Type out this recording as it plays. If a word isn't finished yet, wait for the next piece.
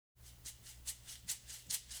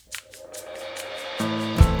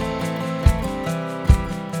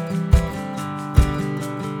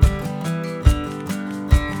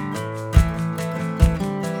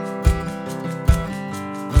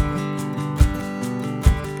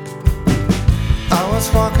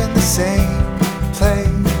same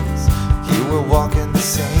place. You were walking the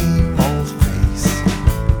same old face.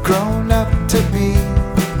 Grown up to be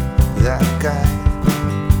that guy.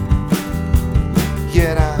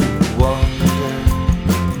 Yet I wonder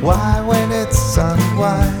why when it's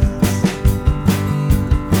unwise.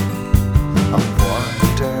 I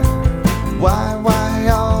wonder why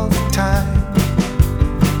all the time.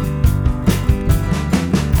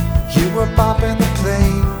 You were bopping the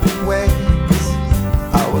plane waves,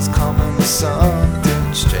 I was coming with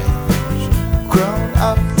something strange. Grown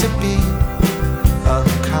up to be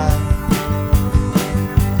unkind.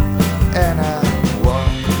 And I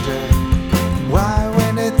wonder why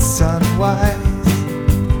when it's unwise.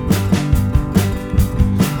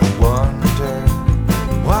 I wonder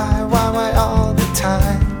why all the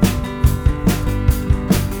time.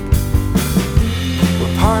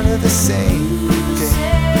 We're part of the same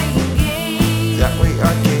game that we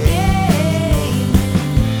are gaming.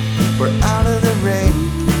 We're out of the rain,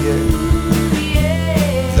 yeah.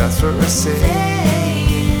 That's what we're saying.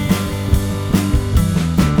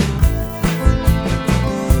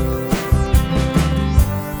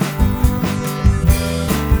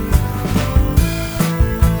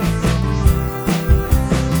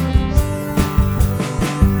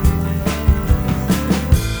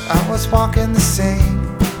 I was walking the same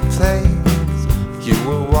place, you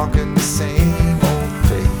were walking the same old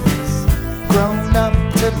pace. Grown up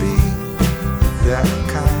to be that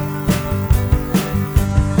kind.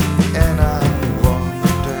 And I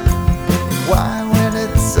wonder why when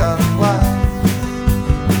it's unwise.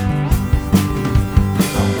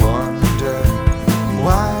 I wonder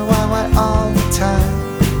why all the time.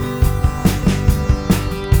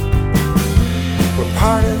 We're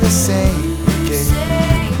part of the same game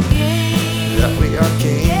that we are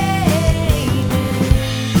gaming.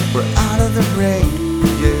 We're out of the rain,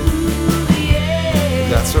 yeah.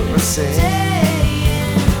 That's what we're saying.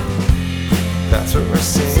 That's what we're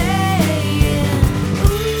saying.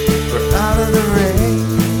 We're out of the rain,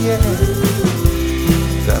 yeah.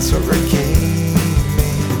 That's what we're gaming.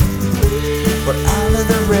 We're out of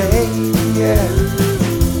the rain, yeah.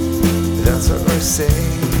 That's what we're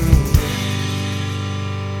saying.